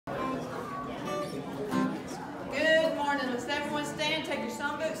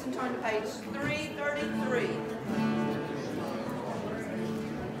songbooks and turn to page 333.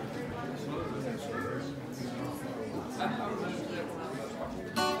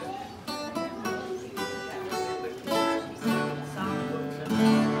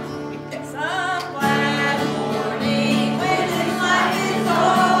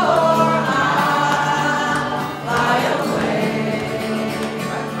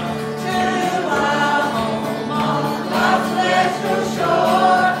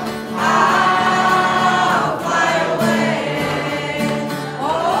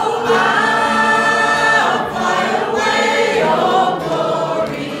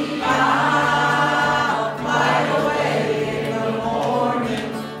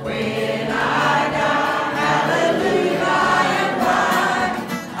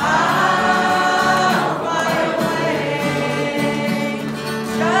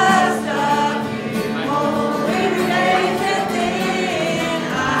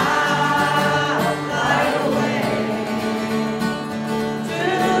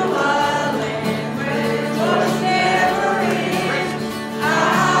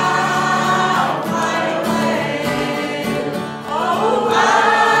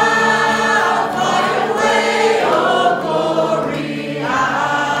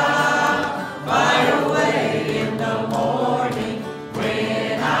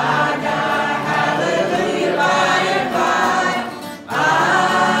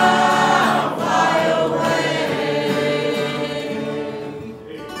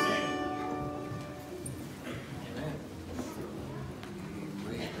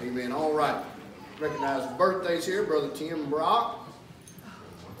 Here, Brother Tim Brock.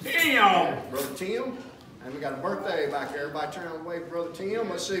 Tim! Brother Tim. And we got a birthday back there. Everybody turn away, Brother Tim.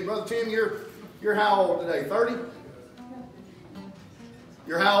 Let's see, Brother Tim, you're how old today? 30?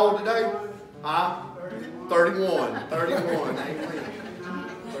 You're how old today? Huh? 31. 31.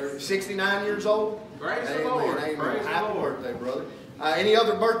 Amen. 69 years old? Praise the Amen. Lord. Amen. Praise Happy the Lord. birthday, brother. Any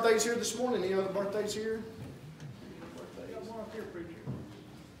other birthdays here this morning? Any other birthdays here?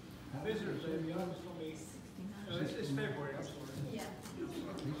 Visitors, it's February, I'm sorry. Yeah.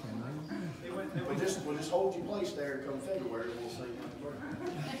 We'll just hold you place there come February. We'll sing happy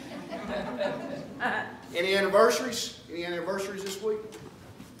birthday. Any anniversaries? Any anniversaries this week?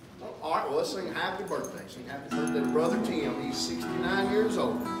 Oh, all right, well, let's sing happy birthday. Sing happy birthday to Brother Tim. He's 69 years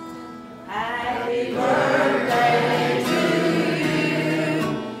old. Happy birthday to you.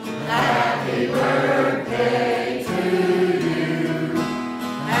 Happy birthday to you.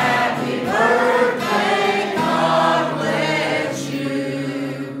 Happy birthday, God bless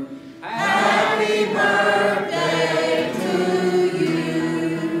you. Happy birthday to you.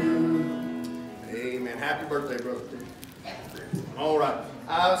 Amen. Happy birthday, Brother Tim. All right.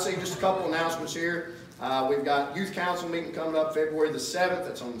 Let's see, just a couple announcements here. We've got youth council meeting coming up February the 7th.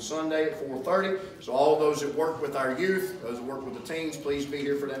 That's on Sunday at 4:30. So all those that work with our youth, those that work with the teens, please be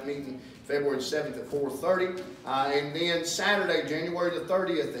here for that meeting February the 7th at 4:30. And then Saturday, January the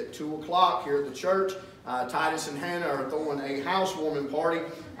 30th at 2 o'clock here at the church, Titus and Hannah are throwing a housewarming party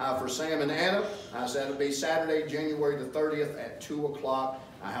for Sam and Anna. So that'll be Saturday, January the 30th at 2 o'clock.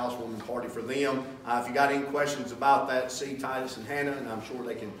 A housewarming party for them. If you got any questions about that, see Titus and Hannah, and I'm sure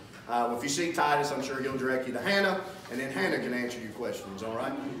they can. If you see Titus, I'm sure he'll direct you to Hannah, and then Hannah can answer your questions. All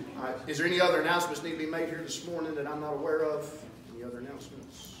right. All right. Is there any other announcements need to be made here this morning that I'm not aware of? Any other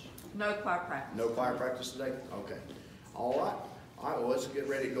announcements? No choir practice. No choir practice today. Okay. All right. All right. Well, let's get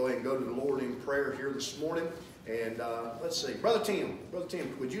ready to go ahead and go to the Lord in prayer here this morning. And let's see, Brother Tim,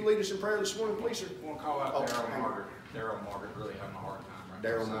 would you lead us in prayer this morning, please, sir? I want to call out Daryl Margaret. Daryl Margaret really having a hard time right now.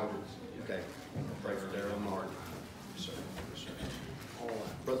 Daryl Margaret. Okay. Pray for Daryl Margaret. Yes, sir. Yes, sir. All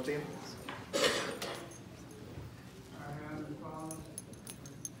right. Brother Tim. Our Heavenly Father,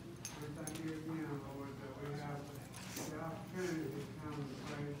 we thank you again, Lord, that we have the opportunity to come and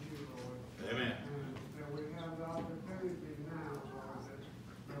praise you, Lord. Amen. And that we have the opportunity now, Lord,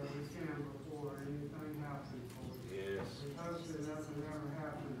 that we can before anything happens, Lord. Yes. We hope that nothing ever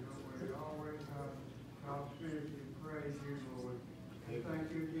happens, but we always have the opportunity to praise you, Lord. And thank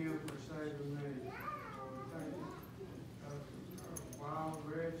you again for saving me, Lord. Thank you. A wild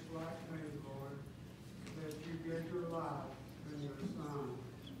wretch like me, Lord, that you give your life and your Son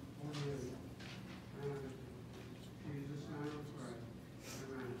for me. And in Jesus' name I pray.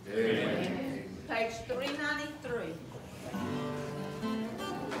 Amen. Amen. Page 393.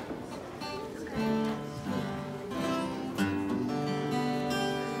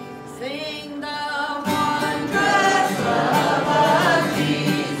 Sing the wondrous love of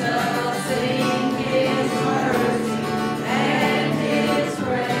Jesus, sing His mercy and His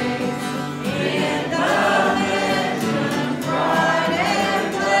grace in the mansion bright and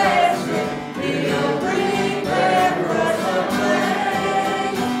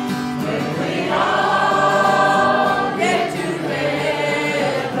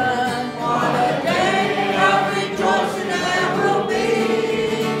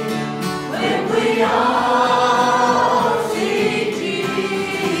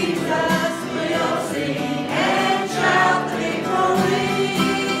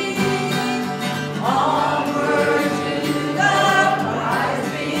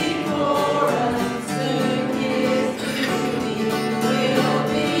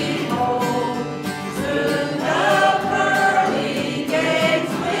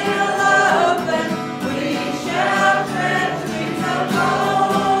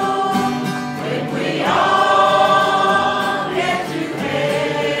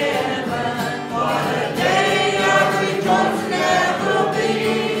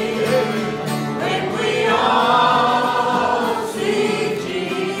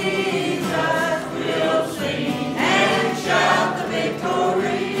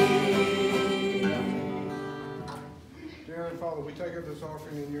give this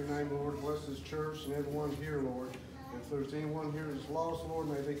offering in your name, Lord. Bless this church and everyone here, Lord. If there's anyone here that's lost, Lord,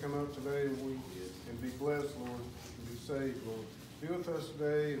 may they come out today and be blessed, Lord, and be saved, Lord. Be with us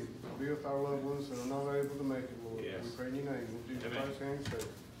today and be with our loved ones that are not able to make it, Lord. Yes. We pray in your name. In Jesus Amen. Christ's name, say.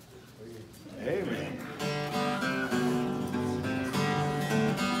 Amen. Amen.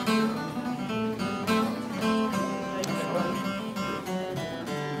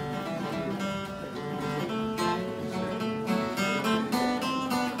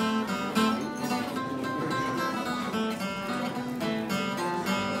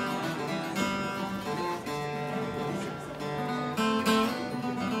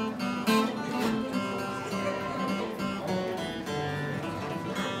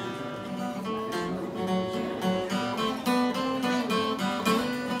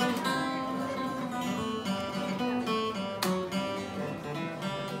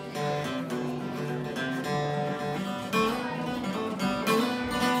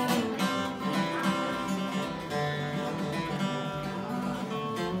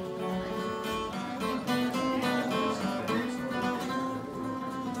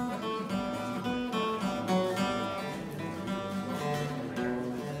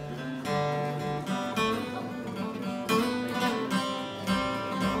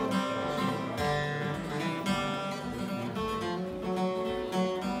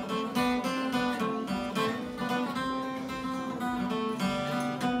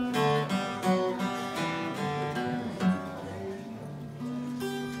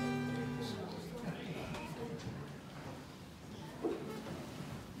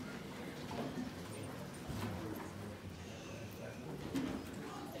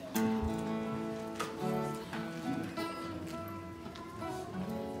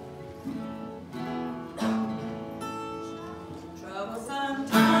 Troublesome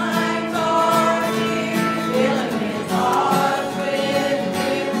times are here, filling his heart with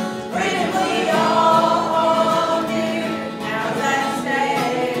fear. Bring we all near, now that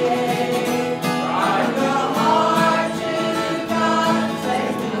day. From your heart to God,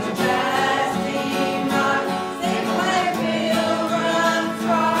 place his trusting rock. Sing when pilgrims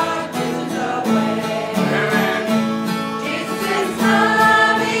rock, this is the way. Jesus is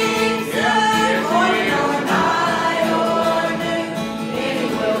coming soon, morning or night or noon. It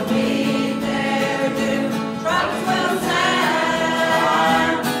will be there too. Trumpets will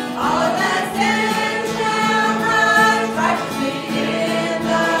sound. All that sin shall rise, righteously in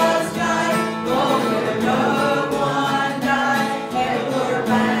the sky. Go where no one died, heavenward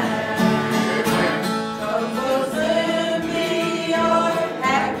bound. Troubles will soon be o'er,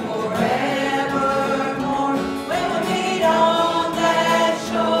 happy forevermore. When we meet on that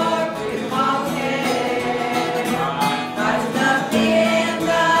shore, freedom of care. Rising up in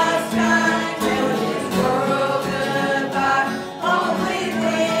the sky, telling this world goodbye. All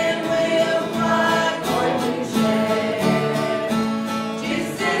within will fly, glory to share.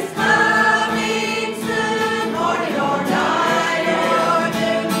 Jesus is coming soon, morning or night or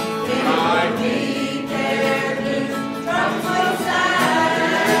noon. Then he will meet there too. Trumpets will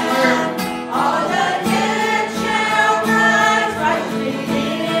sound. All the dead shall rise, righteously in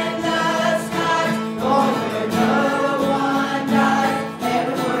the sky. Going where no one dies,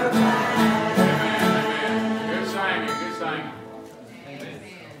 heavenward bound. Good singing, good singing.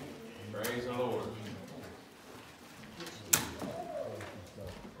 Praise the Lord.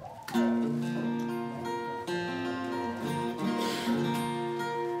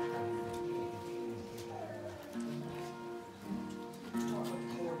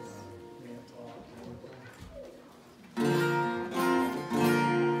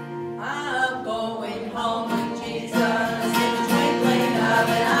 I'm going home with Jesus in the twinkling of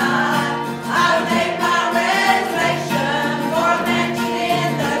an eye. I'll make my reservation for a mansion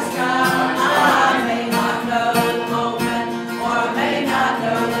in the sky.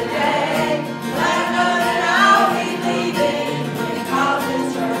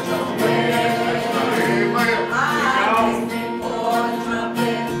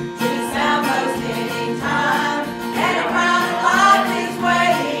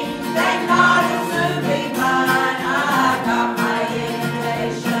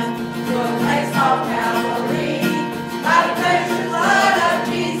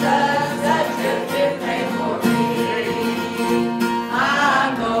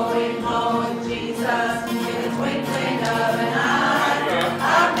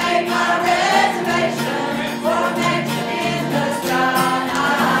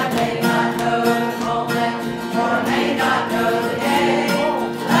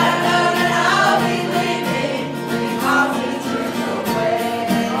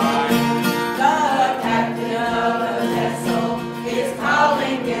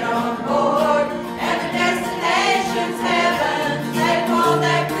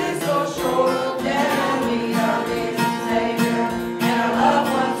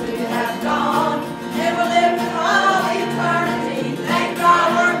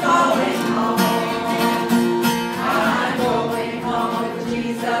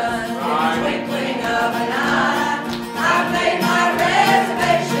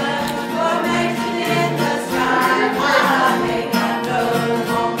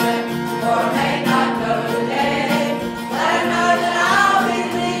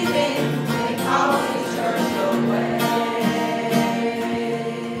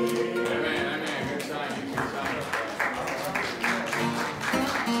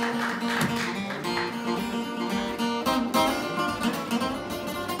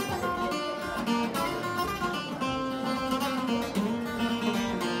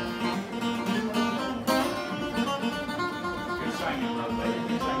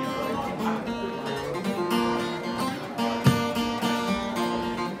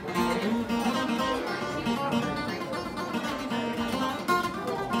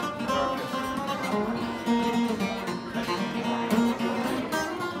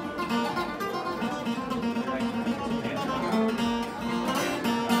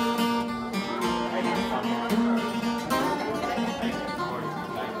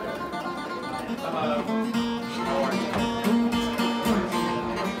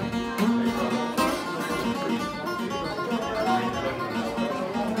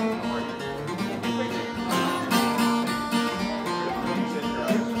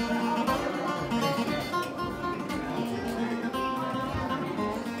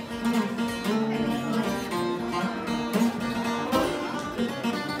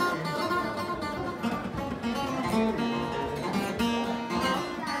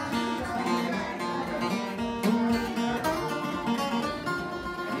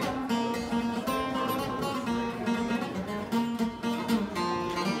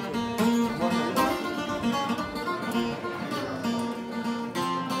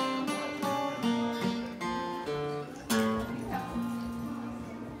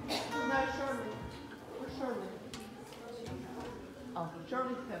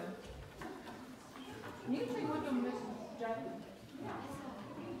 Shirley's coming. Can you see what them Mrs. Jackson?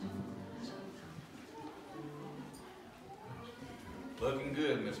 Looking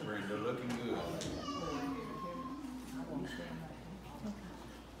good, Miss Brenda, looking good.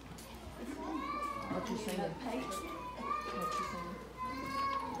 What you singing? What you singing?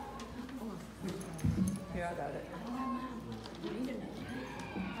 Here, I got it.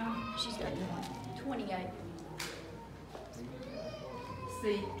 She's got 28.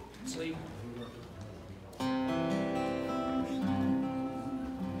 See. Sleep. I'm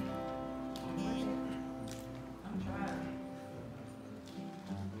trying.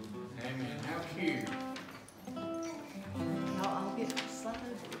 Amen. How cute. I'll get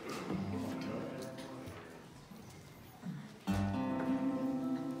something.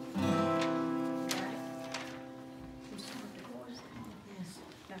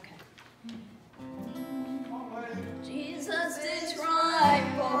 Okay. Jesus is right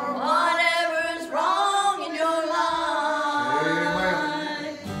for whatever's wrong in your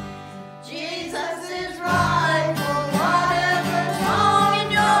life. Jesus is right for whatever's wrong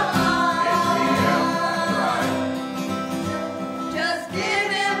in your life. Just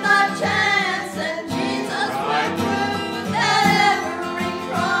give him a chance and Jesus will prove that every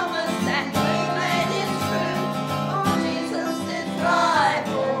promise that he made is true. Oh, Jesus is right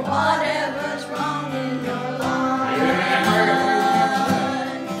for whatever's wrong in your life.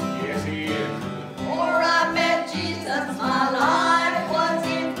 Yes, he is. Before I met Jesus, my life was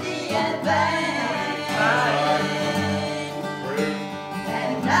empty and vain.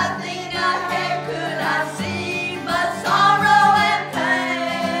 And nothing ahead could I see but sorrow and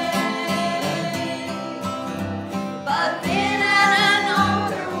pain. But then at an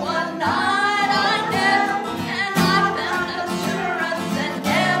altar one night I knelt, and I found assurance and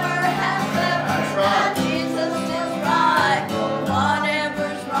never have left. That Jesus is right for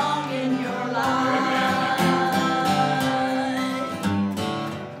whatever's wrong in your life.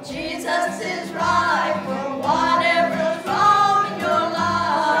 Jesus is right for whatever's wrong in your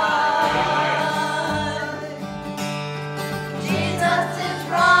life. Jesus is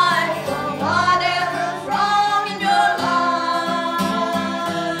right for whatever's wrong in your life.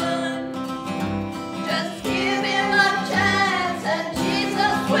 Just give him a chance and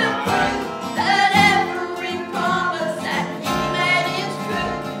Jesus will prove that every promise that he made is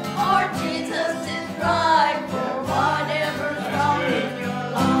true. For Jesus is right for whatever's wrong in your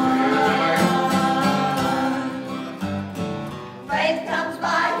life. Faith comes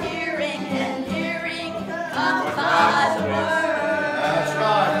by hearing and hearing comes by the word. That's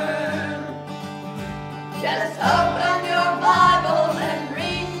right. Just open your Bible and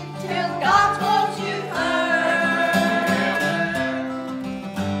read till God's words you've heard.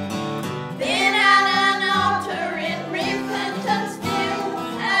 Then at an altar in repentance kneel,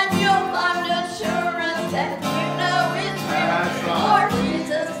 and you'll find assurance that you know it's real. That's right. For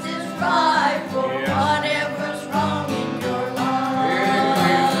Jesus is right for Yes. whatever's wrong in your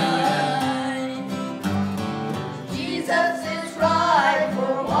life.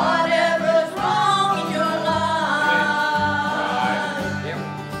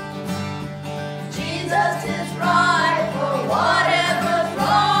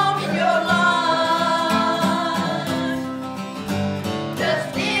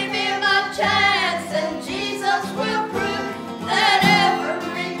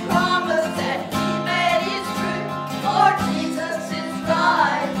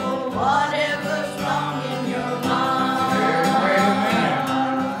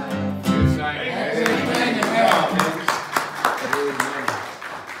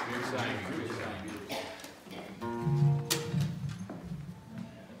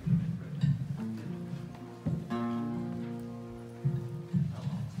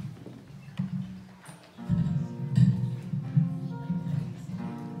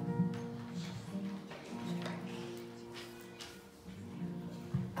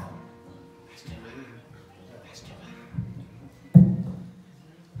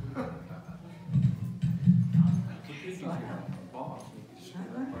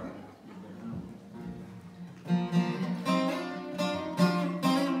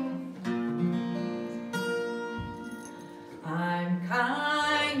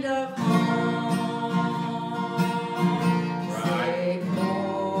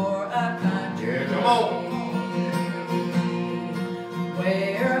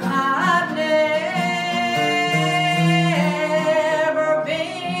 where I've never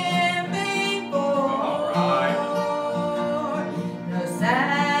been before. No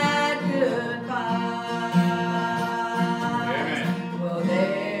sad goodbye will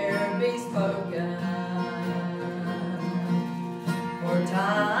there be spoken, for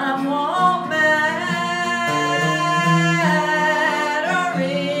time won't matter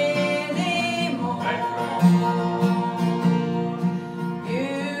anymore.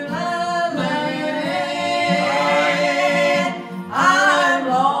 Beulah land, I'm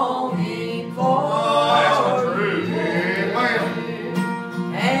longing for you.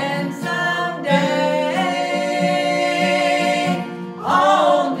 And someday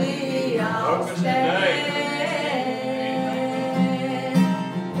only I'll stand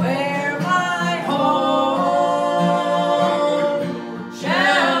where my home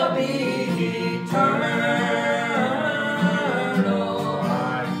shall be eternal.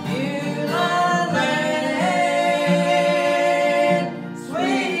 Beulah land,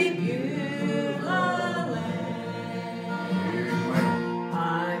 sweet Beulah land.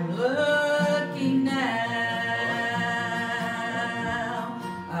 I'm looking now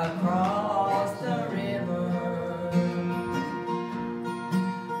across the river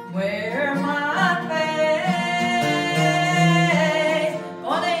where my faith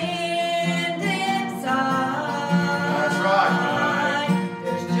on the Indian side. That's right.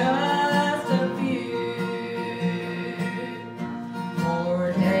 There's just a few more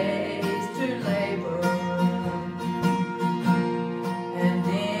days to labor, and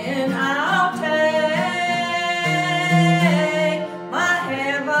then I'll take my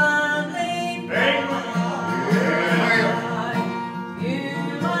heavenly flight.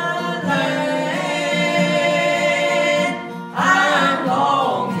 Beulah land, I'm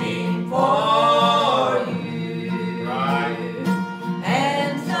longing for you.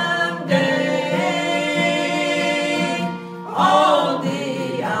 And someday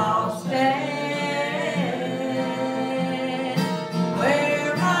only I'll stand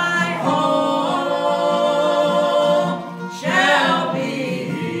where my home shall be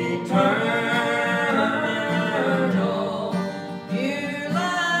eternal.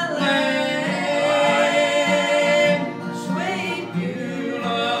 Beulah land, sweet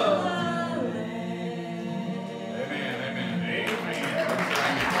Beulah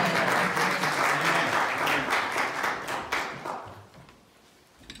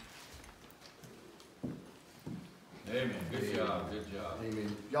Amen. Good job. Good job.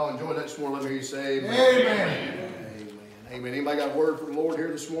 Amen. Y'all enjoyed that this morning. Let me hear you say amen. Amen. Amen. Amen. Anybody got a word from the Lord here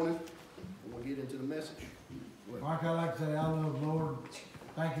this morning? We'll get into the message. Like I like to say, I love the Lord.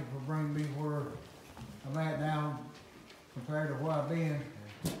 Thank you for bringing me where I'm at now compared to where I've been.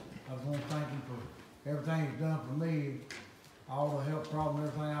 I just want to thank Him for everything He's done for me, all the health problems,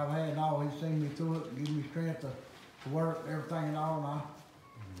 everything I've had and all. He's seen me through it and given me strength to work, everything and all. And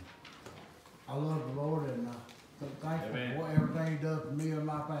I love the Lord and so thankful Amen. for everything He does for me and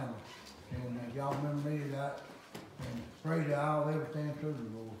my family. And y'all remember me that and pray that I'll ever stand true to the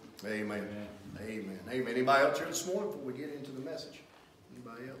Lord. Amen. Amen. Amen. Anybody else here this morning before we get into the message?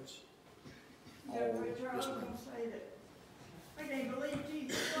 Anybody else? Yeah, Oh, Richard, I yes, was ma'am. gonna say that I can't believe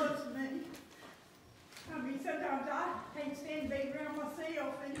Jesus loves me. I mean, sometimes I can't stand being around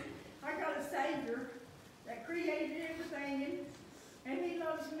myself, and I got a Savior that created everything, and He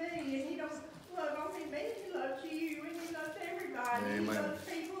loves me, and He don't love only me, He loves you, and He loves everybody. He Amen. loves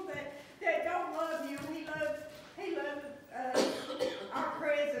people that don't love Him. He loves our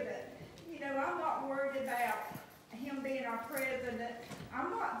president. You know, I'm not worried about him being our president.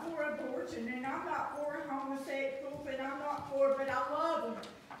 I'm not for abortion, and I'm not for homosexuals, and I'm not for, but I love them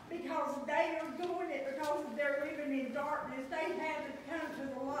because they are doing it because they're living in darkness. They haven't come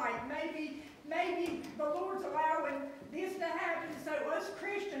to the light. Maybe the Lord's allowing this to happen so us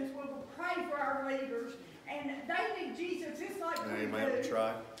Christians will pray for our leaders, and they need Jesus just like we Amen. do. That's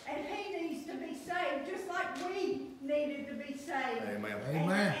right. And he needs to be saved just like we needed to be saved. Amen.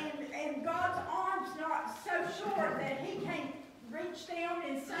 Amen. And God's arm's not so short that He can't reach down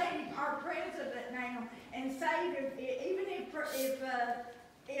and save our president now, and save even if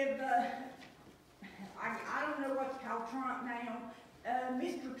I don't know what to call Trump now,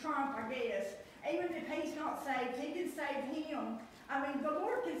 Mr. Trump, I guess. Even if he's not saved, He can save him. I mean, the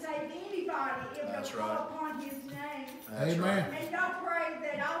Lord can save anybody if That's they call right. upon His name. That's Amen. right. And I pray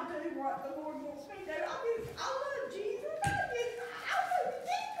that I'll do what the Lord wants me to do. I love Jesus. I love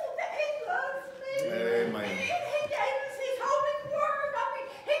Jesus that He loves me. Amen. And He gave us His holy word. I mean,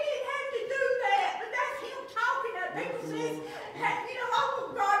 He didn't have to do that, but that's Him talking to people. Says, hey, I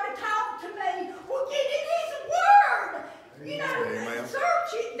want God to talk to me. Well, get in His word. You know, ma'am.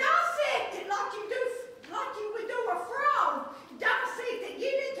 Search it, dissect it like you would do a frog. Dissect it,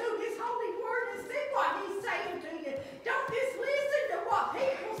 get into His holy word and see what He's saying to you. Don't just listen to what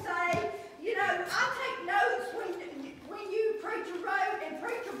people say. You know, I take notes when you preach a road and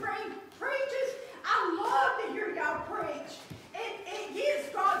preacher preaches. I love to hear y'all preach. It gives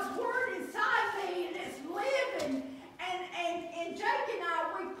God's word inside me and it's living. And Jake and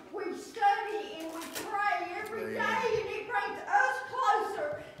I, we study and we pray every day, and it brings us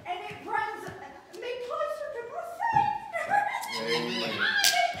closer, and it brings me closer to my Savior. Amen.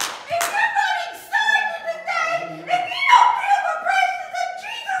 If you're not excited today, if you don't feel the presence of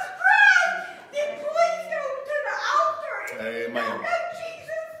Jesus Christ, then please go to the altar. If you Amen. don't know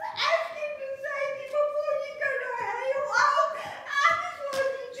Jesus, ask Him to save you before you go to hell. Oh, I just love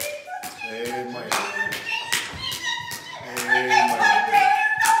you, Jesus. Amen.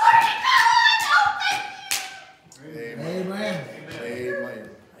 Amen. Amen. Amen.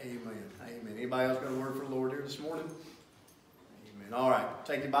 Amen. Anybody else got a word for the Lord here this morning? Amen. All right.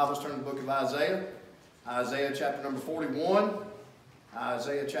 Take your Bibles, turn to the book of Isaiah. Isaiah chapter number 41.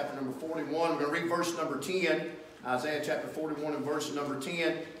 Isaiah chapter number 41. We're going to read verse number 10. Isaiah chapter 41 and verse number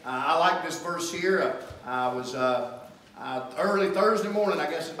 10. I like this verse here. I was early Thursday morning, I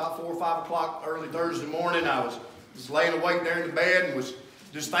guess about 4 or 5 o'clock early Thursday morning. I was just laying awake there in the bed and was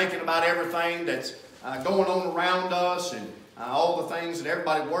just thinking about everything that's going on around us and all the things that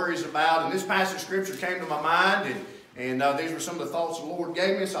everybody worries about. And this passage of Scripture came to my mind, and these were some of the thoughts the Lord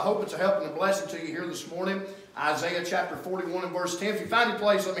gave me. So I hope it's a help and a blessing to you here this morning. Isaiah chapter 41 and verse 10. If you find your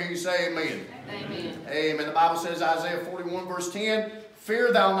place, let me hear you say amen. Amen. Amen. The Bible says, Isaiah 41 verse 10,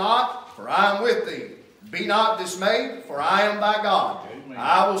 Fear thou not, for I am with thee. Be not dismayed, for I am thy God. Amen.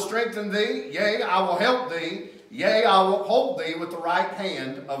 I will strengthen thee, yea, I will help thee. Yea, I will uphold thee with the right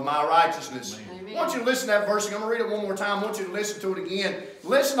hand of my righteousness. Amen. I want you to listen to that verse. I'm going to read it one more time. I want you to listen to it again.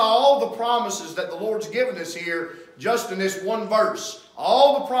 Listen to all the promises that the Lord's given us here just in this one verse.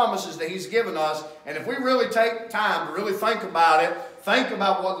 All the promises that He's given us. And if we really take time to really think about it, think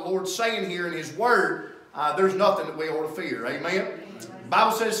about what the Lord's saying here in His Word, there's nothing that we ought to fear. Amen? The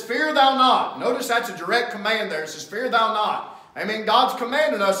Bible says, Fear thou not. Notice that's a direct command there. It says, Fear thou not. Amen. God's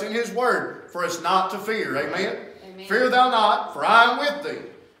commanded us in His Word for us not to fear. Amen. Amen. Fear thou not, for I am with thee.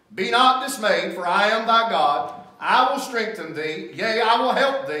 Be not dismayed, for I am thy God. I will strengthen thee. Yea, I will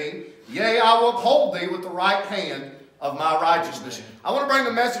help thee. Yea, I will uphold thee with the right hand of my righteousness. I want to bring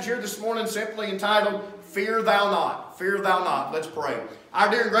a message here this morning simply entitled, Fear thou not. Fear thou not. Let's pray. Our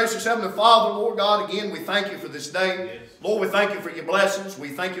dear and gracious Heavenly Father, Lord God, again, we thank you for this day. Yes. Lord, we thank you for your blessings. We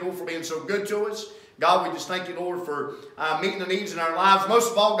thank you, Lord, for being so good to us. God, we just thank you, Lord, for meeting the needs in our lives.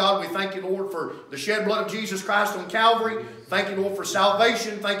 Most of all, God, we thank you, Lord, for the shed blood of Jesus Christ on Calvary. Thank you, Lord, for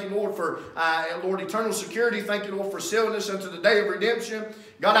salvation. Thank you, Lord, for, Lord, eternal security. Thank you, Lord, for sealing us unto the day of redemption.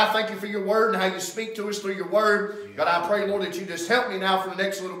 God, I thank you for your word and how you speak to us through your word. God, I pray, Lord, that you just help me now for the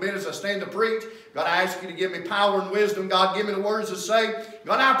next little bit as I stand to preach. God, I ask you to give me power and wisdom. God, give me the words to say.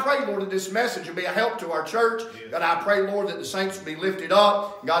 God, I pray, Lord, that this message will be a help to our church. God, I pray, Lord, that the saints will be lifted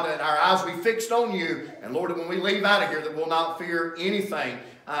up. God, that our eyes will be fixed on you. And, Lord, that when we leave out of here, that we'll not fear anything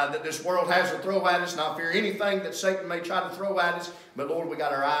that this world has to throw at us, not fear anything that Satan may try to throw at us. But, Lord, we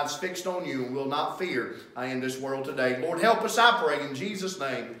got our eyes fixed on you, and we'll not fear in this world today. Lord, help us, I pray, in Jesus'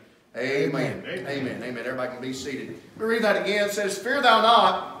 name. Amen. Amen. Amen. Amen. Everybody can be seated. Let me read that again. It says, Fear thou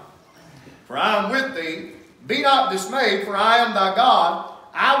not, for I am with thee. Be not dismayed, for I am thy God.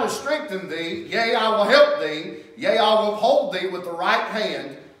 I will strengthen thee. Yea, I will help thee. Yea, I will uphold thee with the right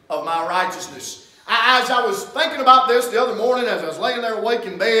hand of my righteousness. As I was thinking about this the other morning, as I was laying there awake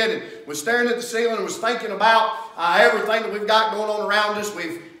in bed and was staring at the ceiling and was thinking about everything that we've got going on around us.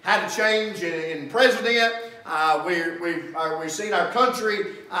 We've had a change in president. We've seen our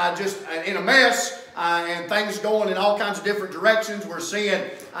country just in a mess and things going in all kinds of different directions. We're seeing,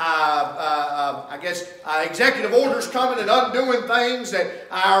 executive orders coming and undoing things that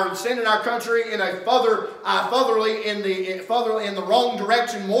are sending our country in a furtherly in the wrong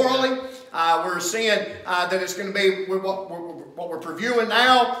direction morally. We're seeing that it's going to be what we're previewing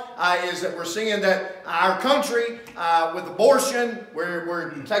now is that we're seeing that our country with abortion,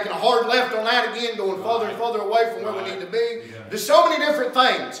 we're taking a hard left on that again, going further and further away from where we need to be. Yeah. There's so many different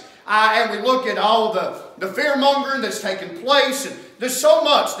things. And we look at all the fear-mongering that's taking place. And there's so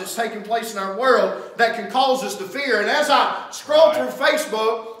much that's taking place in our world that can cause us to fear. And as I scroll through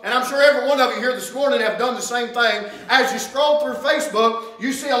Facebook, and I'm sure every one of you here this morning have done the same thing. As you scroll through Facebook,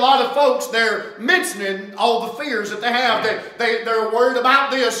 you see a lot of folks, they're mentioning all the fears that they have. They're worried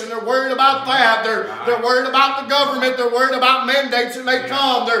about this and they're worried about that. They're worried about the government. They're worried about mandates that may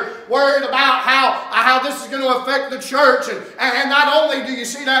come. They're worried about how this is going to affect the church. And not only do you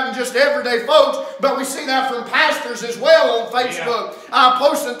see that in just everyday folks, but we see that from pastors as well on Facebook,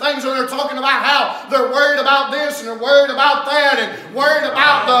 posting things on there talking about how they're worried about this and they're worried about that and worried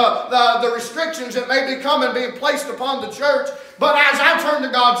about the restrictions that may be coming being placed upon the church. But as I turn to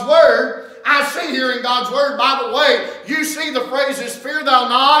God's Word, I see here in God's Word, by the way, you see the phrases, fear thou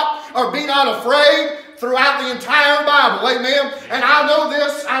not, or be not afraid, throughout the entire Bible. Amen. And I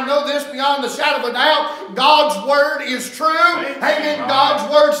know this beyond the shadow of a doubt. God's Word is true. Amen.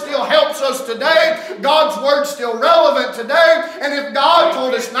 God's Word still helps us today. God's Word is still relevant today. And if God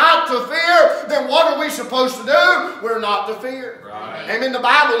told us not to fear, then what are we supposed to do? We're not to fear. Right. Amen. The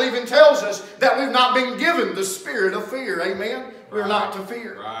Bible even tells us that we've not been given the spirit of fear. Amen. We're not to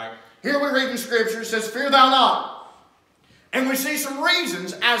fear. Right. Here we read in Scripture, it says, fear thou not. And we see some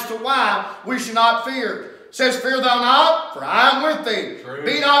reasons as to why we should not fear. It says, fear thou not, for I am with thee. True.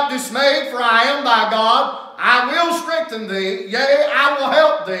 Be not dismayed, for I am thy God. I will strengthen thee. Yea, I will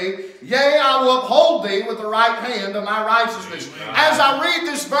help thee. Yea, I will uphold thee with the right hand of my righteousness. As I read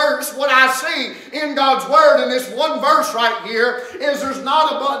this verse, what I see in God's Word in this one verse right here is there's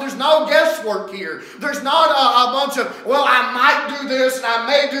no guesswork here. There's not a bunch of, well, I might do this and I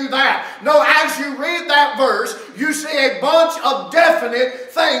may do that. No, as you read that verse, you see a bunch of definite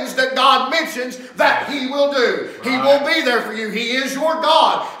things that God mentions that He will do. He will be there for you. He is your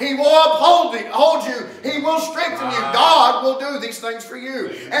God. He will hold you. He will strengthen you. God will do these things for you.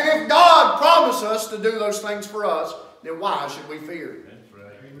 And if God promised us to do those things for us, then why should we fear?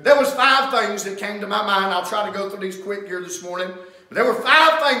 There was 5 things that came to my mind. I'll try to go through these quick here this morning. But there were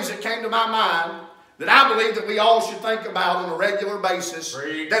 5 things that came to my mind that I believe that we all should think about on a regular basis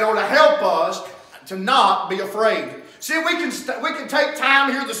that ought to help us to not be afraid. See, we can take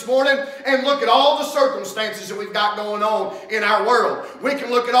time here this morning and look at all the circumstances that we've got going on in our world. We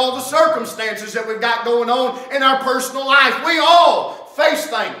can look at all the circumstances that we've got going on in our personal life. We all face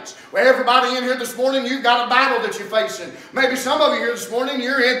things. Well, everybody in here this morning, you've got a battle that you're facing. Maybe some of you here this morning,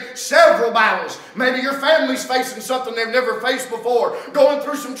 you're in several battles. Maybe your family's facing something they've never faced before, going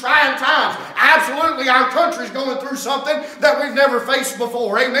through some trying times. Absolutely, our country's going through something that we've never faced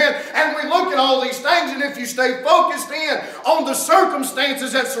before. Amen. And we look at all these things, and if you stay focused in on the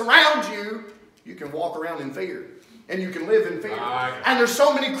circumstances that surround you, you can walk around in fear. And you can live in fear. And there's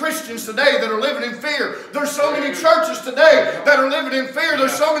so many Christians today that are living in fear. There's so many churches today that are living in fear.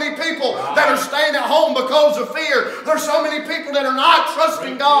 There's so many people that are staying at home because of fear. There's so many people that are not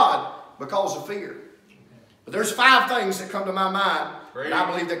trusting God because of fear. But there's 5 things that come to my mind that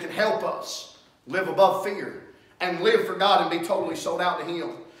I believe that can help us live above fear and live for God and be totally sold out to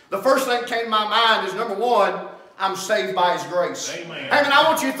Him. The first thing that came to my mind is, number 1, I'm saved by His grace. Amen. And I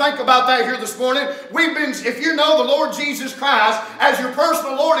want you to think about that here this morning. If you know the Lord Jesus Christ as your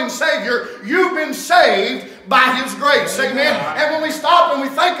personal Lord and Savior, you've been saved by His grace. Amen. And when we stop and we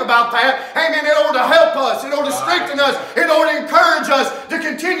think about that, amen, it ought to help us. It ought to strengthen us. It ought to encourage us to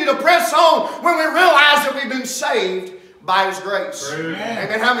continue to press on when we realize that we've been saved by His grace.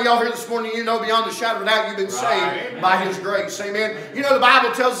 Amen. How many of y'all here this morning, you know beyond the shadow of a doubt you've been saved by His grace. Amen. You know the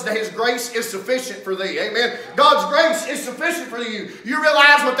Bible tells us that His grace is sufficient for thee. Amen. God's grace is sufficient for you. You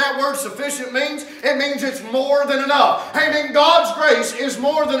realize what that word sufficient means? It means it's more than enough. Amen. God's grace is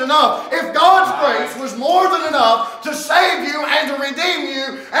more than enough. If God's grace was more than enough to save you and to redeem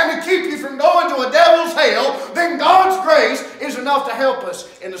you and to keep you from going to a devil's hell, then God's grace is enough to help us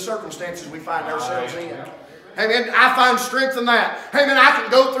in the circumstances we find ourselves in. Amen. I find strength in that. Amen. I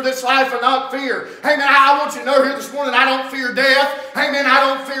can go through this life and not fear. Amen. I want you to know here this morning, I don't fear death. Amen. I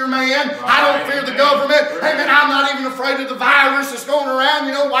don't fear man. I don't fear the government. Amen. I'm not even afraid of the virus that's going around.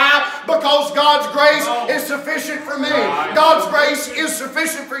 You know why? Because God's grace is sufficient for me. God's grace is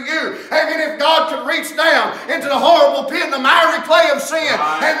sufficient for you. Amen. If God could reach down into the horrible pit and the miry clay of sin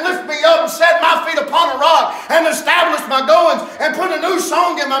and lift me up and set my feet upon a rock and establish my goings and put a new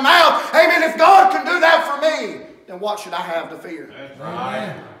song in my mouth. Amen. If God can do that for me, then what should I have to fear?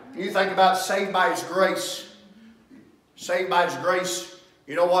 You think about saved by His grace. Saved by His grace.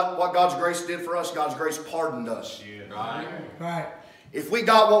 You know what God's grace did for us? God's grace pardoned us. Right. If we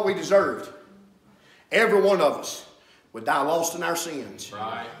got what we deserved, every one of us would die lost in our sins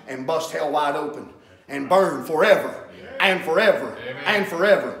and bust hell wide open and burn forever and forever and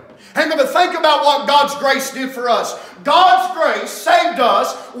forever. Amen. But think about what God's grace did for us. God's grace saved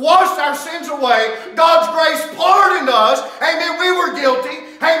us, washed our sins away. God's grace pardoned us. Amen. We were guilty.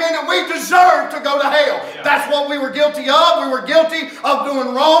 Amen. And we deserve to go to hell. That's what we were guilty of. We were guilty of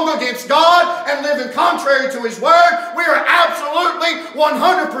doing wrong against God and living contrary to His Word. We are absolutely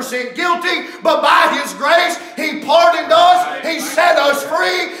 100% guilty. But by His grace, He pardoned us. He set us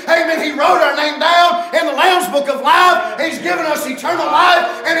free. Amen. He wrote our name down in the Lamb's Book of Life. He's given us eternal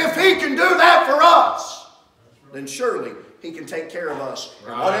life. And if He can do that for us, then surely He can take care of us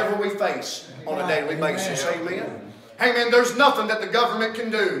in whatever we face on a daily basis. Amen. Amen. There's nothing that the government can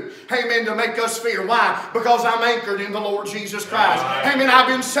do, amen, to make us fear. Why? Because I'm anchored in the Lord Jesus Christ. Amen. I've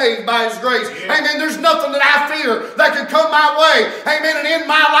been saved by His grace. Amen. There's nothing that I fear that can come my way. Amen. And in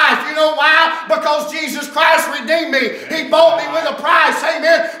my life, you know why? Because Jesus Christ redeemed me. He bought me with a price.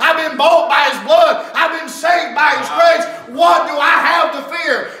 Amen. I've been bought by His blood. I've been saved by His grace. What do I have to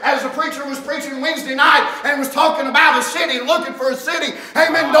fear? As the preacher was preaching Wednesday night and was talking about a city, looking for a city.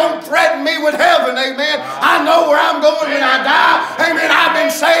 Amen. Don't threaten me with heaven. Amen. I know where I'm going when I die. Amen. I've been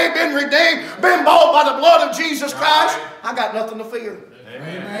saved, been redeemed, been bought by the blood of Jesus Christ. I got nothing to fear.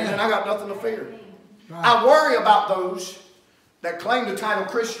 Amen. I got nothing to fear. I worry about those that claim the title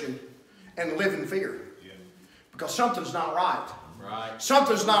Christian and live in fear. Because something's not right.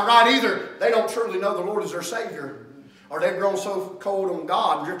 Something's not right. Either they don't truly know the Lord as their Savior, or they've grown so cold on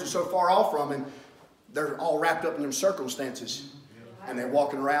God and drifted so far off from Him, they're all wrapped up in their circumstances. And they're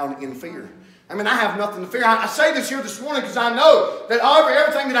walking around in fear. I mean, I have nothing to fear. I say this here this morning because I know that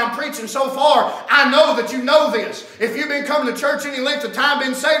everything that I'm preaching so far, I know that you know this. If you've been coming to church any length of time,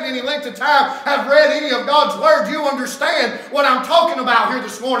 been saved any length of time, have read any of God's Word, you understand what I'm talking about here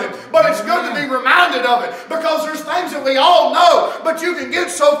this morning. But it's good to be reminded of it because there's things that we all know, but you can get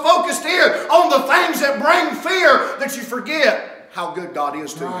so focused here on the things that bring fear that you forget how good God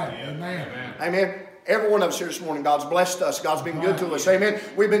is to you. Amen. Amen. Every one of us here this morning, God's blessed us. God's been good to us. Amen.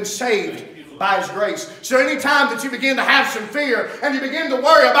 We've been saved by His grace. So anytime that you begin to have some fear and you begin to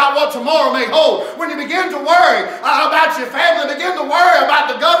worry about what tomorrow may hold, when you begin to worry about your family, begin to worry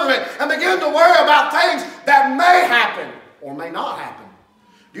about the government, and begin to worry about things that may happen or may not happen.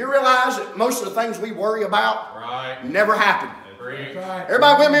 Do you realize that most of the things we worry about never happen?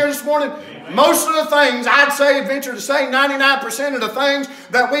 Everybody with me here this morning? Most of the things, I'd say, venture to say 99% of the things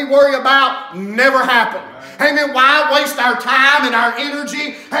that we worry about never happen. Amen. Why waste our time and our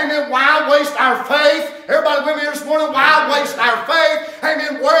energy? Amen. Why waste our faith? Everybody with me here this morning? Why waste our faith?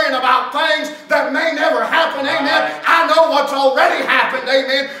 Amen. Worrying about things that may never happen. Amen. I know what's already happened.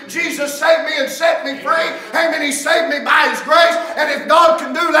 Amen. Jesus saved me and set me free. Amen. He saved me by His grace. And if God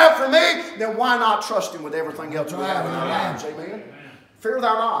can do that for me, then why not trust Him with everything else we have in our lives? Amen. Fear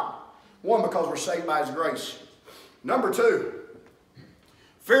thou not. One, because we're saved by His grace. Number two,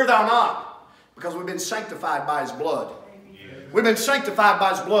 fear thou not. Because we've been sanctified by His blood. We've been sanctified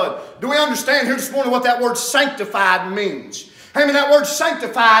by His blood. Do we understand here this morning what that word sanctified means? Amen. That word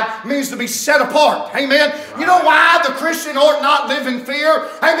sanctified means to be set apart. Amen. You know why the Christian ought not live in fear?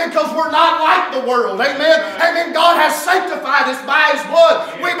 Amen. Because we're not like the world. Amen. Amen. God has sanctified us by His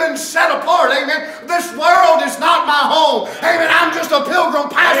blood. We've been set apart. Amen. This world is not my home. Amen. I'm just a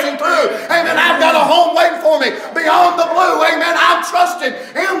pilgrim passing through. Amen. I've got a home waiting for me beyond the blue. Amen. I'm trusting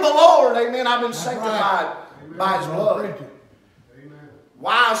in the Lord. Amen. I've been sanctified by His blood.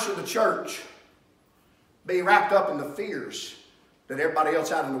 Why should the church be wrapped up in the fears that everybody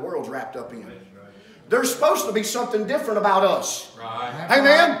else out in the world's wrapped up in? There's supposed to be something different about us.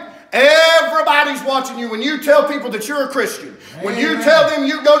 Amen. Everybody's watching you. When you tell people that you're a Christian, when you tell them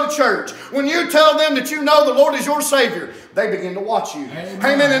you go to church, when you tell them that you know the Lord is your Savior, they begin to watch you.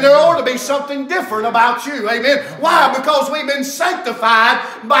 Amen. And there ought to be something different about you. Amen. Why? Because we've been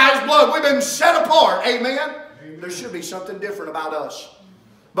sanctified by His blood. We've been set apart. Amen. There should be something different about us.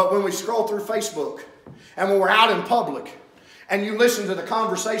 But when we scroll through Facebook and when we're out in public and you listen to the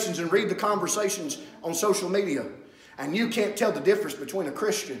conversations and read the conversations on social media and you can't tell the difference between a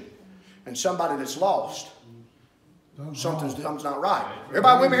Christian and somebody that's lost, something's not right.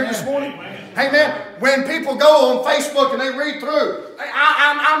 Everybody with me here this morning? Amen. When people go on Facebook and they read through,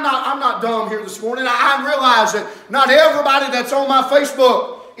 I'm not dumb here this morning. I realize that not everybody that's on my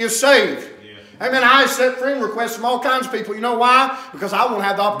Facebook is saved. Amen. I accept friend requests from all kinds of people. You know why? Because I want to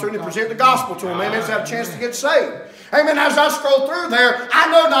have the opportunity to present the gospel to them. Amen. To have a chance to get saved. Amen. As I scroll through there, I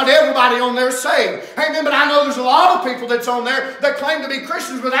know not everybody on there is saved. Amen. But I know there's a lot of people that's on there that claim to be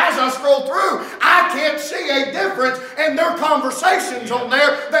Christians. But as I scroll through, I can't see a difference in their conversations on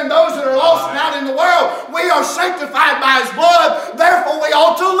there than those that are lost and out in the world. We are sanctified by His blood. Therefore, we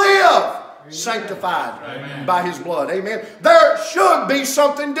ought to live Sanctified by His blood. Amen. There should be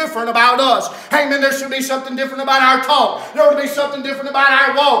something different about us. Amen. There should be something different about our talk. There ought to be something different about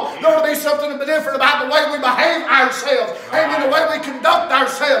our walk. There ought to be something different about the way we behave ourselves. Amen. The way we conduct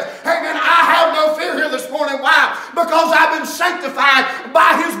ourselves. Amen. I have no fear here this morning. Why? Because I've been sanctified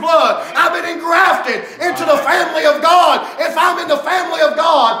by His blood. I've been engrafted into the family of God. If I'm in the family of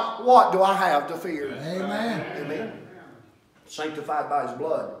God, what do I have to fear? Amen. Amen. Sanctified by His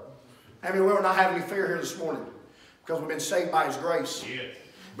blood. I mean, we will not have any fear here this morning because we've been saved by His grace. Yes.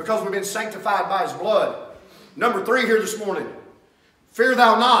 Because we've been sanctified by His blood. Number 3 here this morning. Fear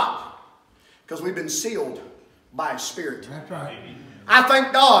thou not, because we've been sealed by His Spirit. That's right. I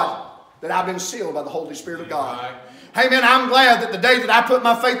thank God that I've been sealed by the Holy Spirit of God. Amen. I'm glad that the day that I put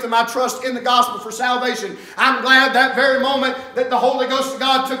my faith and my trust in the gospel for salvation, I'm glad that very moment that the Holy Ghost of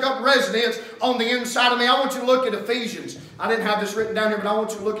God took up residence on the inside of me. I want you to look at Ephesians. I didn't have this written down here, but I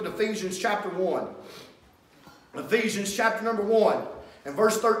want you to look at Ephesians chapter 1. Ephesians chapter number 1 and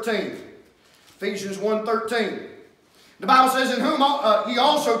verse 13. Ephesians 1:13. The Bible says, in whom ye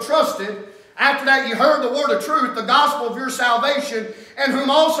also trusted, after that ye heard the word of truth, the gospel of your salvation, and whom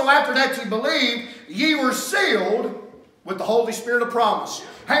also after that ye believed, ye were sealed with the Holy Spirit of promise.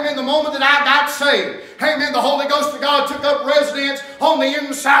 Amen. The moment that I got saved, amen, the Holy Ghost of God took up residence on the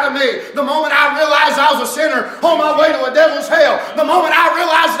inside of me. The moment I realized I was a sinner on my way to a devil's hell. The moment I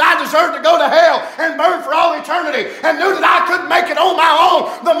realized that I deserved to go to hell and burn for all eternity and knew that I couldn't make it on my own.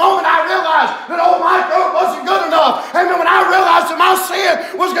 The moment I realized that, oh, my throat wasn't good enough. Amen. When I realized that my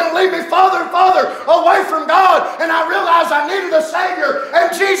sin was going to lead me farther and farther away from God. And I realized I needed a Savior.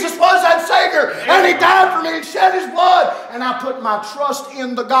 And Jesus was that Savior. And He died for me and shed His blood. And I put my trust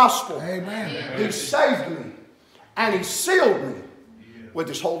in the gospel. Amen. He saved me. And He sealed me with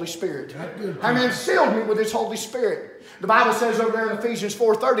His Holy Spirit. Amen. Sealed me with His Holy Spirit. The Bible says over there in Ephesians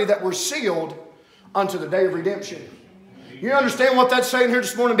 4:30 that we're sealed unto the day of redemption. You understand what that's saying here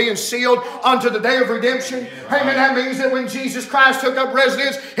this morning, being sealed unto the day of redemption? Amen. That means that when Jesus Christ took up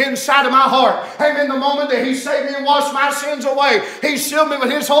residence inside of my heart, amen, the moment that He saved me and washed my sins away, He sealed me with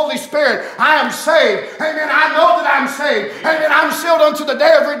His Holy Spirit. I am saved. Amen. I know that I'm saved. Amen. I'm sealed unto the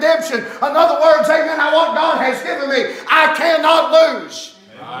day of redemption. In other words, amen, what God has given me, I cannot lose.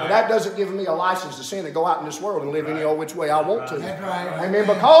 But that doesn't give me a license to sin and go out in this world and live any old which way I want to. That's right. Amen.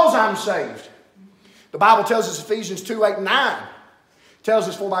 Because I'm saved. The Bible tells us, Ephesians 2:8 and 9, tells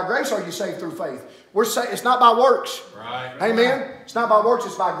us, for by grace are you saved through faith. We're saved. It's not by works. Right. Amen. It's not by works,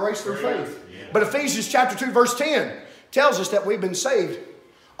 it's by grace through faith. But Ephesians chapter 2 verse 10 tells us that we've been saved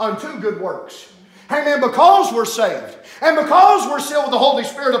unto good works. Amen. Because we're saved. And because we're sealed with the Holy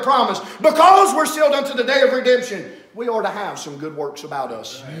Spirit of promise. Because we're sealed unto the day of redemption. We ought to have some good works about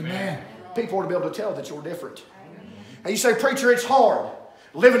us. Amen. People ought to be able to tell that you're different. And you say, preacher, it's hard.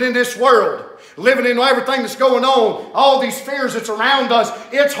 Living in this world, living in everything that's going on, all these fears that's around us.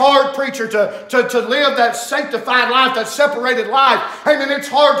 It's hard, preacher, to live that sanctified life, that separated life. Amen. It's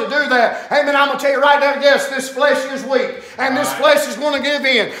hard to do that. Amen. I'm going to tell you right now, yes, this flesh is weak. And this flesh is going to give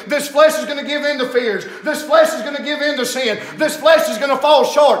in. This flesh is going to give in to fears. This flesh is going to give in to sin. This flesh is going to fall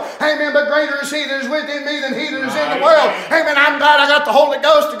short. Amen. But greater is He that is within me than he that is in the world. Amen. I'm glad I got the Holy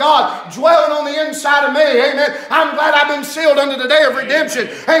Ghost of God dwelling on the inside of me. Amen. I'm glad I've been sealed unto the day of redemption.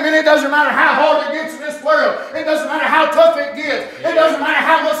 Amen. It doesn't matter how hard it gets in this world. It doesn't matter how tough it gets. It doesn't matter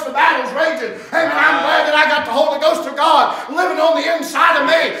how much the battle's raging. Amen. I'm glad that I got the Holy Ghost of God living on the inside of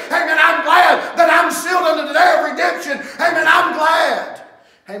me. Amen. I'm glad that I'm sealed unto the day of redemption. Amen. I'm glad.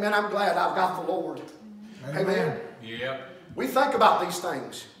 Amen. I'm glad I've got the Lord. Amen. Yep. We think about these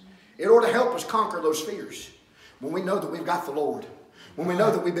things. It ought to help us conquer those fears when we know that we've got the Lord. When we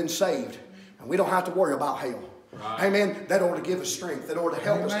know that we've been saved and we don't have to worry about hell. Right. Amen. That ought to give us strength. That ought to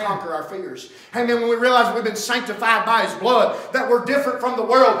help us conquer our fears. Amen. When we realize we've been sanctified by His blood, that we're different from the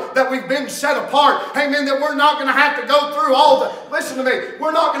world, that we've been set apart. Amen. That we're not going to have to go through all the... Listen to me.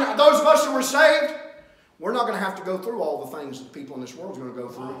 We're not going to... Those of us who are saved, we're not going to have to go through all the things that people in this world are going to go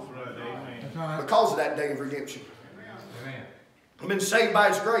through. Because of that day of redemption. Amen. I've been saved by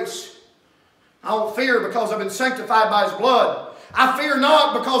His grace. I don't fear because I've been sanctified by His blood. I fear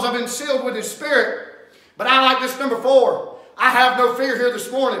not because I've been sealed with His Spirit. But I like this number 4. I have no fear here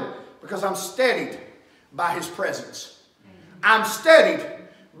this morning because I'm steadied by His presence. I'm steadied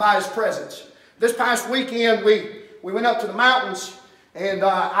by His presence. This past weekend, we went up to the mountains, and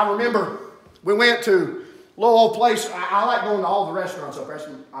I remember we went to a little old place. I like going to all the restaurants up there. That's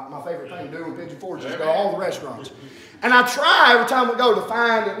my favorite thing to do in Pigeon Forge is go to all the restaurants. And I try every time we go to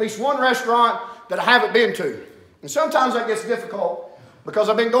find at least one restaurant that I haven't been to. And sometimes that gets difficult because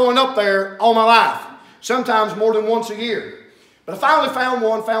I've been going up there all my life. Sometimes more than once a year. But I finally found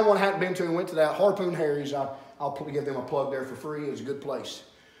one I hadn't been to, and went to that Harpoon Harry's. I'll give them a plug there for free. It's a good place.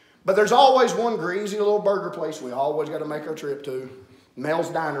 But there's always one greasy little burger place we always got to make our trip to. Mel's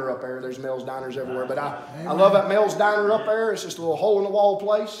Diner up there. There's Mel's Diners everywhere. But I love that Mel's Diner up there. It's just a little hole-in-the-wall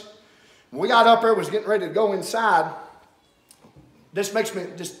place. When we got up there, was getting ready to go inside. This makes me,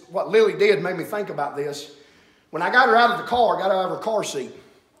 just what Lily did made me think about this. When I got her out of the car, got her out of her car seat,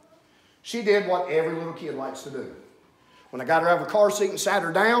 she did what every little kid likes to do. When I got her out of her car seat and sat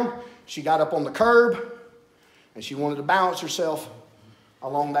her down, she got up on the curb, and she wanted to balance herself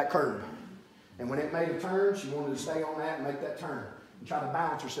along that curb. And when it made a turn, she wanted to stay on that and make that turn and try to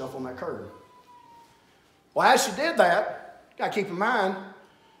balance herself on that curb. Well, as she did that, you got to keep in mind,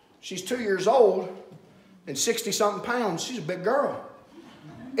 she's 2 years old and 60-something pounds. She's a big girl.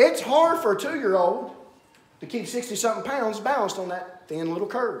 It's hard for a 2-year-old to keep 60-something pounds balanced on that thin little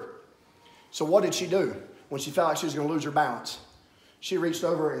curb. So what did she do when she felt like she was going to lose her balance? She reached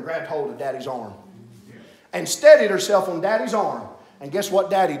over and grabbed hold of Daddy's arm and steadied herself on Daddy's arm. And guess what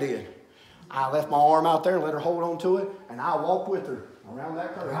Daddy did? I left my arm out there and let her hold on to it, and I walked with her around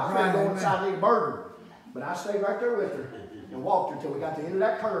that curve. I couldn't go inside and eat a burger, but I stayed right there with her and walked her till we got to the end of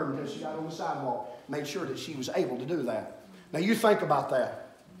that curve, until she got on the sidewalk. Made sure that she was able to do that. Now you think about that.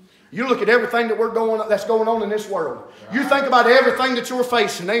 You look at everything that's going on in this world. You think about everything that you're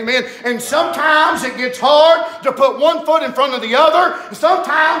facing, amen? And sometimes it gets hard to put one foot in front of the other.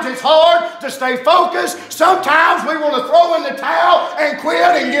 Sometimes it's hard to stay focused. Sometimes we want to throw in the towel and quit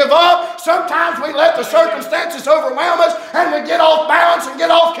and give up. Sometimes we let the circumstances overwhelm us and we get off balance and get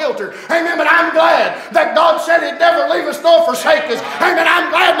off kilter. Amen. But I'm glad that God said He'd never leave us nor forsake us. Amen.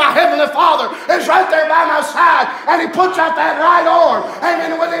 I'm glad my Heavenly Father is right there by my side, and He puts out that right arm.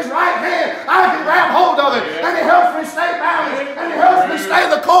 Amen. With His right hand, I can grab hold of it, and He helps me stay balanced, and He helps me stay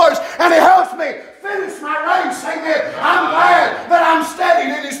the course, and He helps me finish my race. Amen. I'm glad that I'm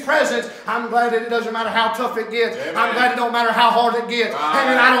steadied in His presence. I'm glad that it doesn't matter how tough it gets. I'm glad it don't matter how hard it gets.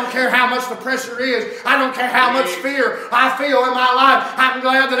 Amen. I don't care how much the pressure is. I don't care how much fear I feel in my life. I'm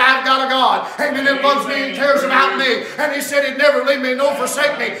glad that I've got a God, amen, that loves me and cares about me. And He said He'd never leave me nor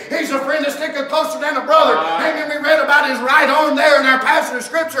forsake me. He's a friend that's sticking closer than a brother. Amen. We read about His right arm there in our passage of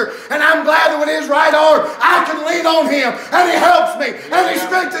Scripture. And I'm glad that with His right arm, I can lean on Him. And He helps me. And He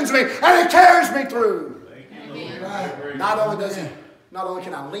strengthens me. And He carries me through. Not only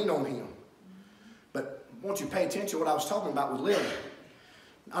can I lean on Him, but I want you to pay attention to what I was talking about with Lily.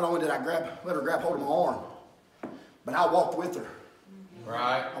 Not only did I let her grab hold of my arm, but I walked with her.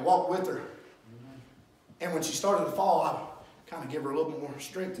 Right. I walked with her. And when she started to fall, I kind of give her a little more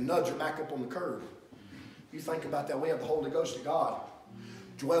strength and nudge her back up on the curb. You think about that. We have the Holy Ghost of God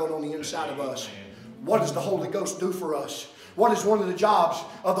dwelling on the inside of us. What does the Holy Ghost do for us? What is one of the jobs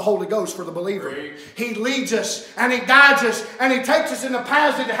of the Holy Ghost for the believer? He leads us and He guides us and He takes us in the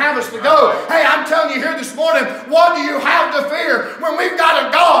paths that He'd have us to go. Hey, I'm telling you here this morning, what do you have to fear when we've got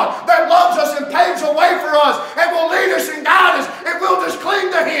a God that loves us and paves a way for us and will lead us and guide us, and we'll just cling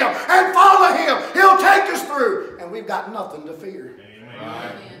to Him and follow Him. He'll take us through, and we've got nothing to fear.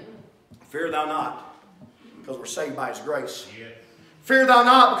 Amen. Fear thou not, because we're saved by His grace. Fear thou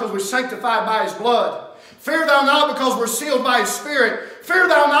not, because we're sanctified by His blood. Fear thou not, because we're sealed by His Spirit. Fear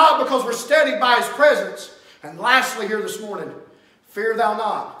thou not, because we're steadied by His presence. And lastly here this morning, fear thou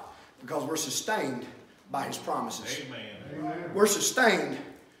not, because we're sustained by His promises. Amen. We're sustained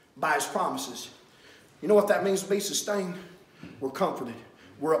by His promises. You know what that means to be sustained? We're comforted.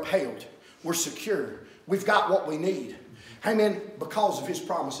 We're upheld. We're secure. We've got what we need. Amen. Because of His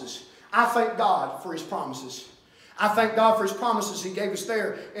promises. I thank God for His promises. I thank God for His promises He gave us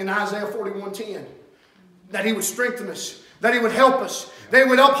there in Isaiah 41:10. That He would strengthen us, that He would help us, that He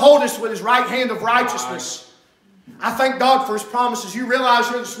would uphold us with His right hand of righteousness. I thank God for His promises. You realize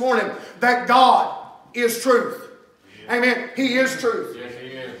here this morning that God is truth. Amen. He is truth. Yes, He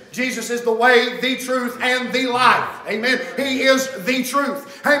is. Jesus is the way, the truth, and the life. Amen. He is the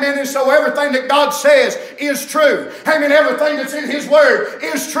truth. Amen. And so everything that God says is true. Amen. Everything that's in His Word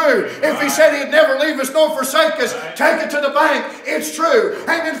is true. If He said He'd never leave us nor forsake us, take it to the bank. It's true.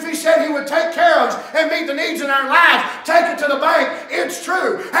 Amen. If He said He would take care of us and meet the needs in our lives, take it to the bank. It's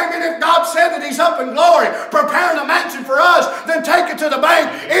true. Amen. If God said that He's up in glory, preparing a mansion for us, then take it to the bank.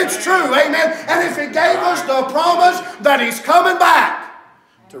 It's true. Amen. And if He gave us the promise that He's coming back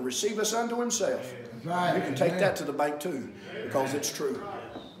to receive us unto Himself, you can take that to the bank too, because it's true.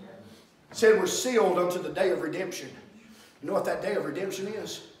 It said we're sealed unto the day of redemption. You know what that day of redemption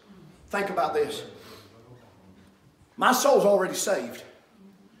is? Think about this. My soul's already saved.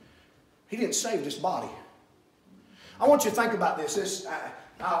 He didn't save this body. I want you to think about this.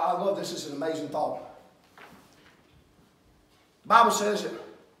 I love this. This is an amazing thought. The Bible says that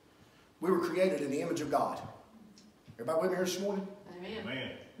we were created in the image of God. Everybody with me here this morning?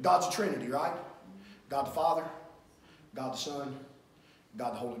 Amen. God's a Trinity, right? God the Father, God the Son,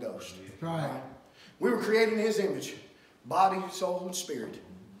 God the Holy Ghost. That's right. We were created in His image, body, soul, and spirit.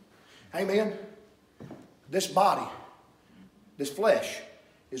 Amen. This body, this flesh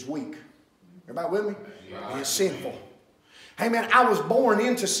is weak. Everybody with me? It is sinful. Amen. I was born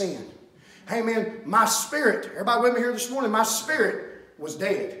into sin. Amen. My spirit, everybody with me here this morning, my spirit was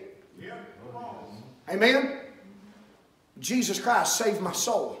dead. Amen. Jesus Christ saved my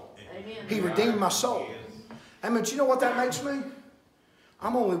soul. He redeemed my soul. Amen. But you know what that makes me?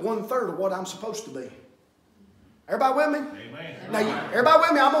 I'm only 1/3 of what I'm supposed to be. Everybody with me? Amen. Now, everybody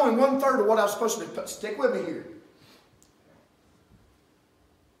with me? I'm only 1/3 of what I'm supposed to be. Stick with me here.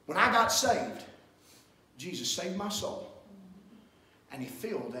 When I got saved, Jesus saved my soul. And He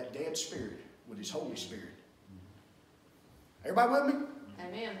filled that dead spirit with His Holy Spirit. Everybody with me?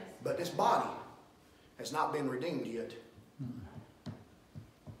 Amen. But this body has not been redeemed yet.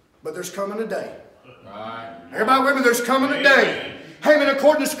 But there's coming a day. Right. Everybody with me? There's coming a day. Amen.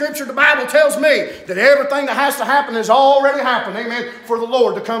 According to Scripture, the Bible tells me that everything that has to happen has already happened. Amen. For the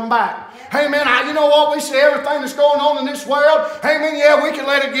Lord to come back. Amen. You know what? We see everything that's going on in this world. Amen. Yeah, we can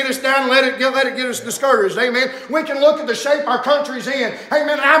let it get us down and let it get us discouraged. Amen. We can look at the shape our country's in.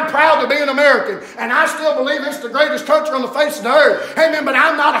 Amen. I'm proud to be an American. And I still believe it's the greatest country on the face of the earth. Amen. But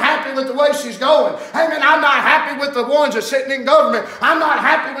I'm not happy with the way she's going. Amen. I'm not happy with the ones that are sitting in government. I'm not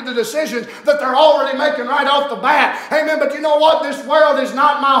happy with the decisions that they're already making right off the bat. Amen. But you know what? This world is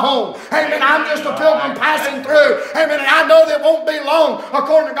not my home. Amen. I'm just a pilgrim passing through. Amen. And I know that it won't be long,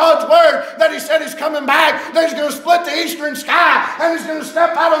 according to God's word, that He said He's coming back, that He's going to split the eastern sky, and He's going to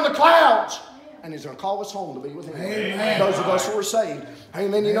step out on the clouds. And He's going to call us home to be with Him. Amen. Those of us who are saved.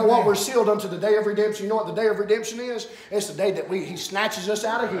 Amen. You know what? We're sealed unto the day of redemption. You know what the day of redemption is? It's the day that He snatches us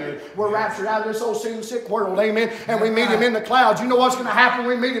out of here. We're raptured out of this old sin sick world. Amen. And we meet Him in the clouds. You know what's going to happen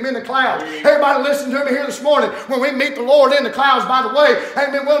when we meet Him in the clouds? Everybody listen to me here this morning. When we meet the Lord in the clouds, by the way,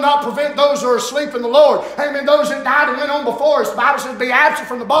 amen, will not prevent those who are asleep in the Lord. Amen. Those that died and went on before us. The Bible says to be absent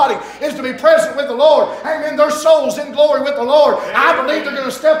from the body is to be present with the Lord. Amen. Their souls in glory with the Lord. I believe they're going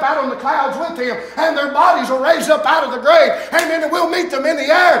to step out on the clouds with Him. And their bodies will raise up out of the grave. Amen. And we'll meet them in the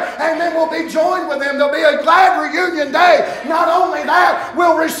air. Amen. We'll be joined with them. There'll be a glad reunion day. Not only that,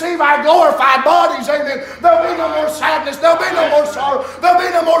 we'll receive our glorified bodies. Amen. There'll be no more sadness. There'll be no more sorrow. There'll be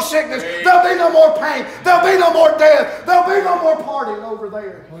no more sickness. There'll be no more pain. There'll be no more death. There'll be no more partying over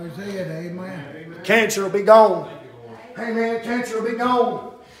there. Praise it. Amen. Cancer will be gone. Amen. Cancer will be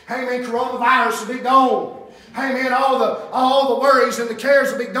gone. Amen. Coronavirus will be gone. Amen. All the worries and the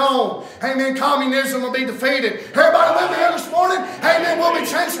cares will be gone. Amen. Communism will be defeated. Everybody with me here this morning? Amen. We'll be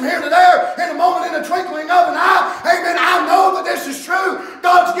changed from here to there in a moment, in the twinkling of an eye. Amen. I know that this is true.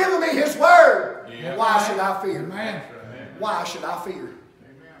 God's given me His word. Yeah. Why should I fear? Amen. Why should I fear?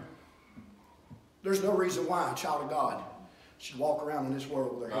 There's no reason why a child of God should walk around in this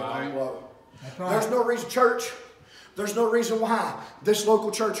world with their head on low. That's right. There's no reason, church. There's no reason why this local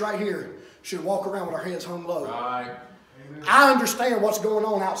church right here should walk around with our heads hung low. Right. I understand what's going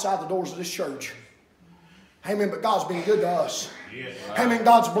on outside the doors of this church. Amen. But God's been good to us. Yes. Amen.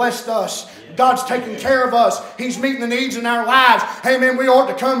 God's blessed us. God's taking care of us. He's meeting the needs in our lives. Amen. We ought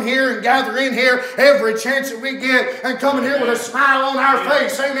to come here and gather in here every chance that we get and come in here with a smile on our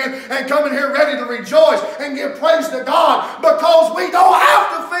face. Amen. And come in here ready to rejoice and give praise to God, because we don't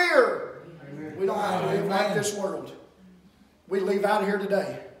have to fear. We don't have to live like this world. We leave out of here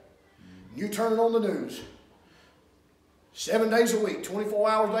today. You turn it on the news. 7 days a week, 24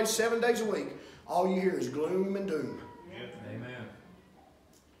 hours a day, 7 days a week. All you hear is gloom and doom. Amen.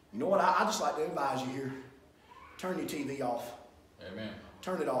 You know what? I just like to advise you here. Turn your TV off. Amen.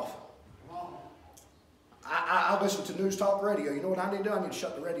 Turn it off. I listen to News Talk Radio. You know what I need to do? I need to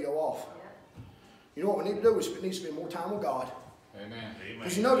shut the radio off. You know what we need to do? We need to spend more time with God. Amen.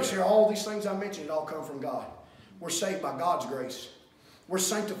 Because you notice here, all these things I mentioned all come from God. We're saved by God's grace. We're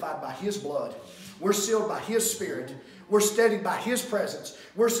sanctified by His blood. We're sealed by His Spirit. We're steadied by His presence.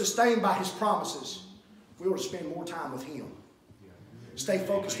 We're sustained by His promises. We ought to spend more time with Him. Stay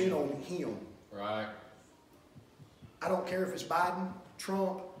focused in on Him. Right. I don't care if it's Biden,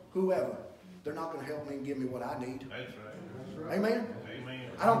 Trump, whoever. They're not going to help me and give me what I need. That's right. Amen? Amen.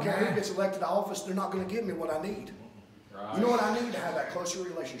 I don't care who gets elected to office. They're not going to give me what I need. Right. You know what I need? To have that closer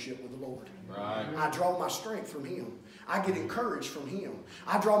relationship with the Lord. Right. I draw my strength from Him. I get encouraged from Him.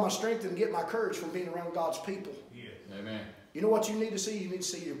 I draw my strength and get my courage from being around God's people. Yes. Amen. You know what you need to see? You need to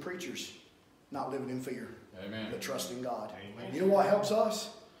see your preachers not living in fear, Amen. but trusting God. Amen. You know what helps us?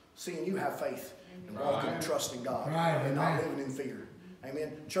 Seeing you have faith and walking and trusting God Right, and not amen. living in fear.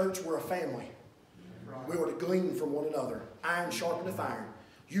 Amen. Church, we're a family. We are to glean from one another. Iron sharpeneth iron.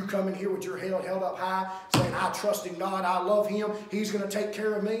 You come in here with your head held up high, saying, I trust in God, I love Him, He's going to take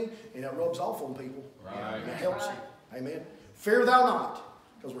care of me, and it rubs off on people. Right. And it helps them. Amen. Fear thou not,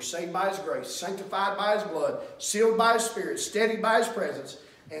 because we're saved by His grace, sanctified by His blood, sealed by His Spirit, steadied by His presence,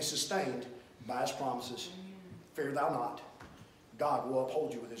 and sustained by His promises. Fear thou not. God will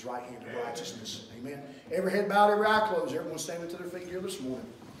uphold you with His right hand of righteousness. Amen. Every head bowed, every eye closed. Everyone standing to their feet here this morning.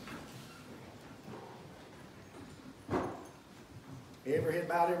 Every head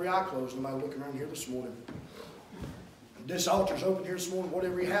bowed, every eye closed. Nobody looking around here this morning. This altar's open here this morning.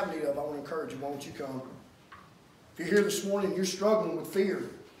 Whatever you have need of, I want to encourage you. Why don't you come? If you're here this morning and you're struggling with fear,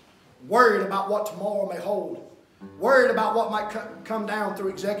 worried about what tomorrow may hold, worried about what might come down through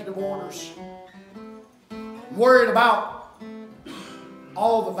executive orders, worried about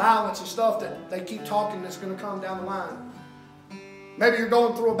all the violence and stuff that they keep talking that's going to come down the line. Maybe you're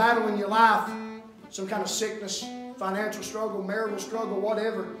going through a battle in your life, some kind of sickness, financial struggle, marital struggle,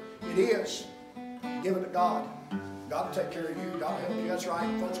 whatever it is. Give it to God. God will take care of you. God will help you. That's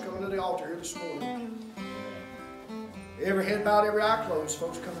right. Folks coming to the altar here this morning. Every head bowed, every eye closed.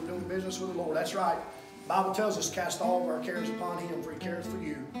 Folks coming doing business with the Lord. That's right. The Bible tells us, cast all of our cares upon Him, for He cares for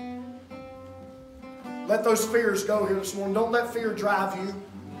you. Let those fears go here this morning. Don't let fear drive you.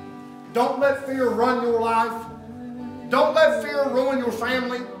 Don't let fear run your life. Don't let fear ruin your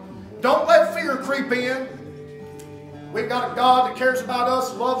family. Don't let fear creep in. We've got a God that cares about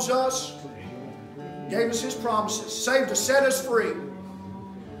us, loves us, gave us His promises, saved us, set us free,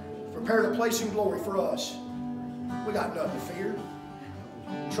 prepared a place in glory for us. We got nothing to fear.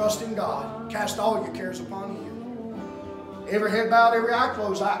 Trust in God. Cast all your cares upon Him. Every head bowed, every eye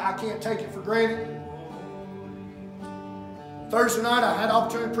closed. I can't take it for granted. Thursday night I had the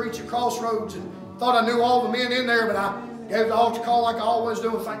opportunity to preach at Crossroads and thought I knew all the men in there, but I gave the altar call like I always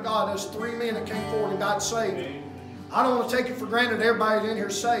do, and thank God there's 3 men that came forward and got saved. I don't want to take it for granted that everybody in here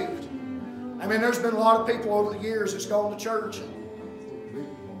is saved. I mean, there's been a lot of people over the years that's gone to church and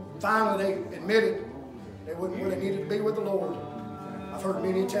finally they admitted they wasn't where they needed to be with the Lord. I've heard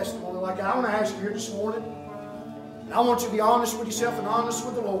many testimony like that. I want to ask you here this morning, and I want you to be honest with yourself and honest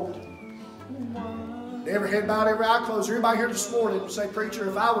with the Lord. Every head bowed, every eye closed. Everybody here this morning would say, preacher,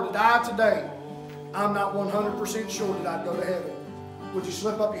 if I were to die today, I'm not 100% sure that I'd go to heaven. Would you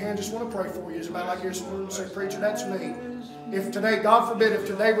slip up your hand? Just want to pray for you. Is anybody like here this morning and say, preacher, that's me. If today, God forbid, if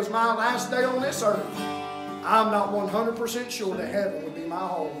today was my last day on this earth, I'm not 100% sure that heaven would be my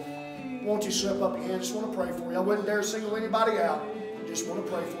home. Won't you slip up your hand? Just want to pray for you. I wouldn't dare single anybody out. Just want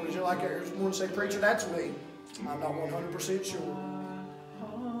to pray for you. Is you like here this morning and say, preacher, that's me. I'm not 100% sure.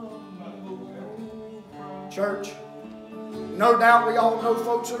 Church, no doubt we all know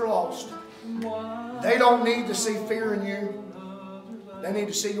folks that are lost. They don't need to see fear in you. They need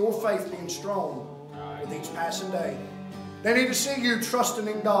to see your faith being strong with each passing day. They need to see you trusting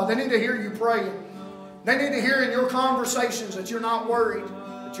in God. They need to hear you praying. They need to hear in your conversations that you're not worried,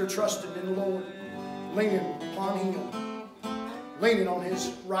 that you're trusting in the Lord, leaning upon Him, leaning on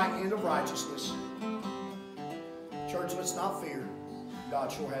His right hand of righteousness. Church, let's not fear.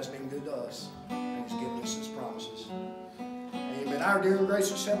 God sure has been good to us, and He's given us His promises. Amen. Our dear and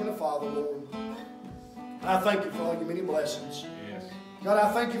gracious Heavenly Father, Lord, I thank You for all Your many blessings. Yes. God,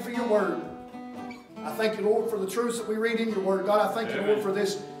 I thank You for Your word. I thank You, Lord, for the truths that we read in Your word. God, I thank You, Lord, for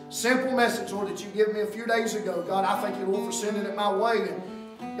this simple message, Lord, that You gave me a few days ago. God, I thank You, Lord, for sending it my way.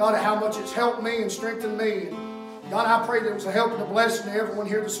 And God, how much it's helped me and strengthened me. And God, I pray that it was a help and a blessing to everyone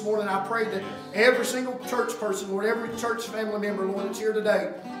here this morning. I pray that every single church person, Lord, every church family member, Lord, that's here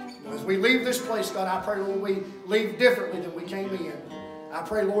today, as we leave this place, God, I pray, Lord, we leave differently than we came in. I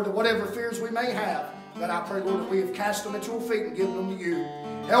pray, Lord, that whatever fears we may have, God, I pray, Lord, that we have cast them at Your feet and given them to You.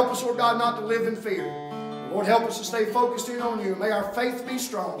 Help us, Lord God, not to live in fear. Lord, help us to stay focused in on You. May our faith be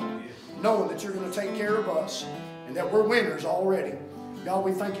strong, knowing that You're going to take care of us and that we're winners already. God,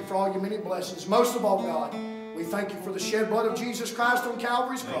 we thank You for all Your many blessings. Most of all, God, we thank You for the shed blood of Jesus Christ on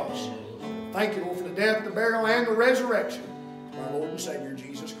Calvary's cross. Thank You, Lord, for the death, the burial, and the resurrection of our Lord and Savior,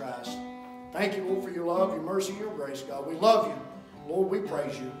 Jesus Christ. Thank You, Lord, for Your love, Your mercy, Your grace, God. We love You. Lord, we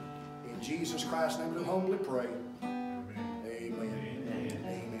praise You. In Jesus Christ's name we humbly pray.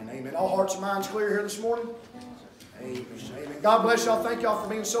 Amen. All hearts and minds clear here this morning? Amen. Amen. God bless y'all. Thank y'all for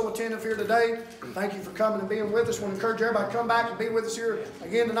being so attentive here today. Thank you for coming and being with us. I want to encourage everybody to come back and be with us here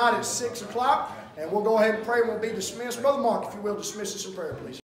again tonight at 6 o'clock. And we'll go ahead and pray and we'll be dismissed. Brother Mark, if you will, dismiss us in prayer, please.